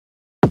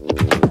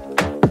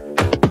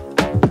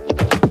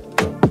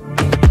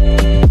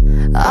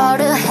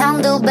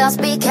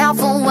best be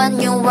careful when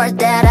you work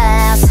that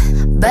ass.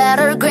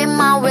 Better grip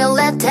my wheel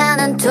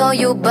and tell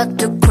you but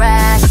to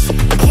crash.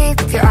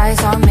 Keep your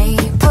eyes on me,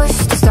 push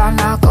the start,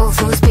 now go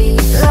full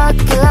speed.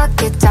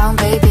 Lock it down,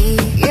 baby.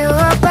 You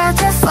are about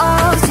to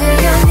fall to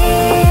your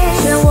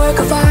knees. She a work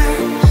of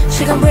art,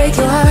 she gon' break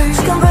your heart.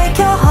 She gon' break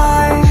your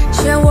heart.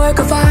 She a work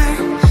of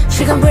art,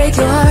 she gon' break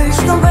your heart.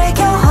 She gon' break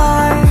your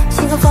heart.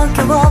 She gon' fuck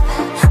you up,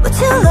 but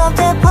you love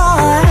that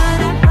part.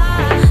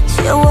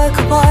 She a work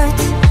of art,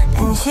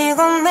 and she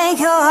gon' make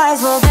your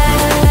eyes roll.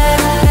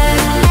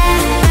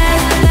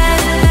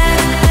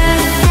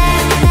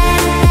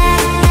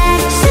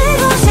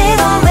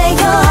 Make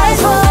your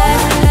eyes roll.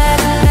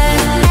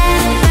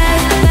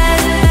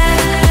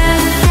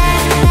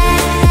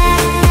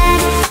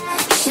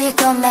 She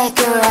gon' make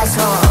your eyes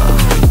roll.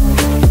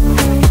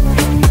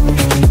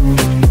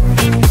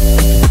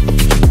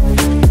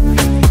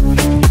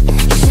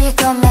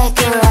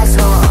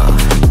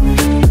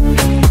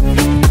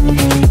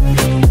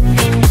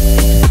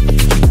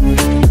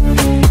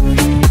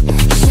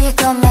 She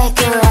gon' make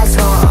your eyes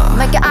roll.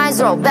 Make your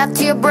eyes roll back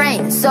to your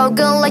brain. So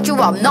good, light you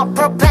up, no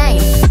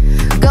propane.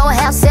 Go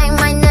ahead, say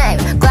my name.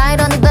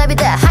 Glide on it, baby,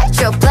 that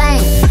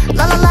hydroplane.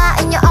 La la la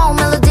in your own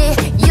melody.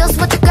 Use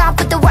what you got,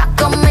 put the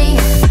rock on me.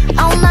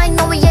 All night,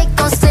 no, we ain't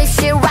gon' sleep.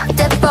 She rock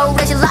that boat,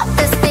 and she love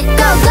this beat.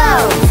 Go,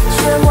 go!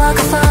 She walk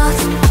a fast,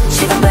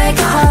 she gon' break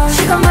your heart.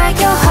 She gon' break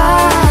your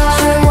heart.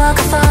 She walk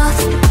a fast,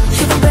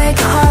 she gon' break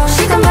your heart.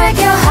 She gon' break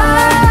your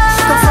heart.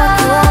 She gon' fuck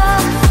you up,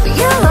 but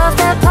you love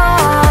that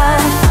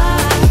part.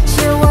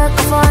 She walk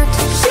a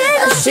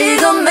fast, she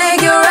gon'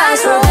 make your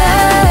eyes roll.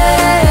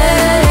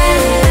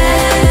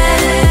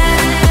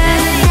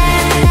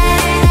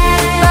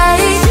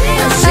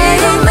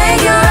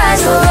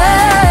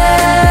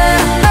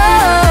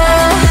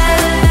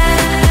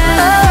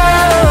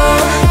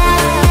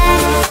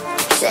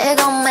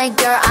 Make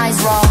your eyes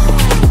roll.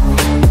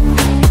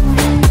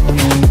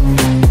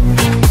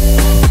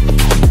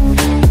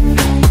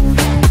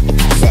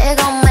 She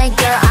gon' make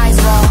your eyes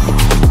roll.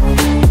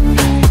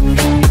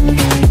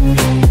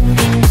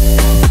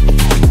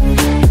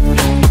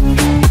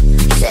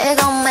 She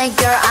gon' make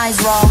your eyes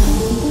roll.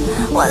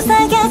 Once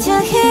I get you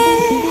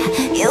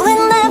here, you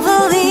will never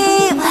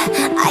leave.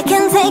 I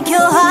can take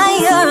you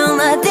higher on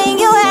nothing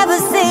you ever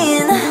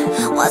seen.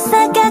 Once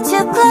I get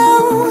you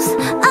close,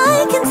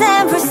 I can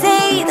then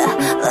proceed.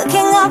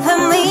 Looking up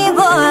at me,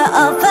 boy,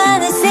 a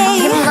fantasy.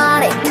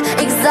 Hypnotic,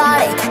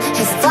 exotic,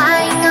 he's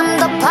flying, I'm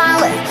the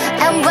pilot.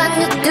 And when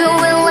you do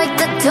it like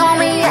that, told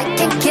me I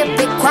can keep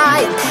it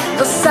quiet.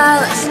 The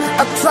silence,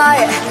 apply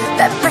it.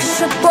 That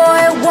pressure, boy,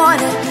 I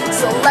want it.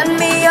 So let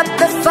me up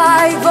the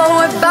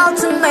 5-0, about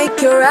to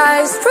make your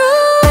eyes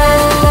roll.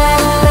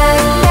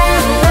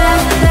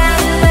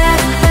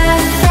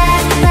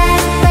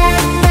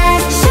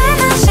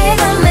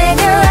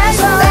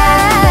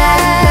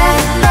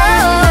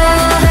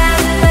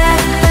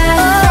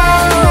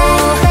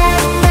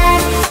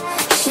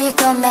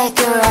 Make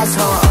your eyes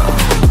roll.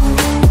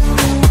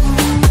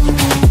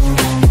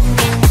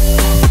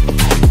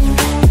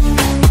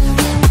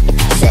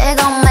 She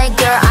gon' make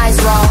your eyes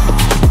roll.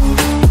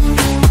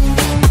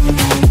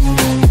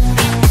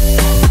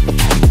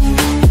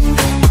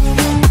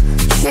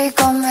 She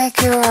gon'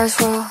 make your eyes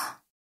roll.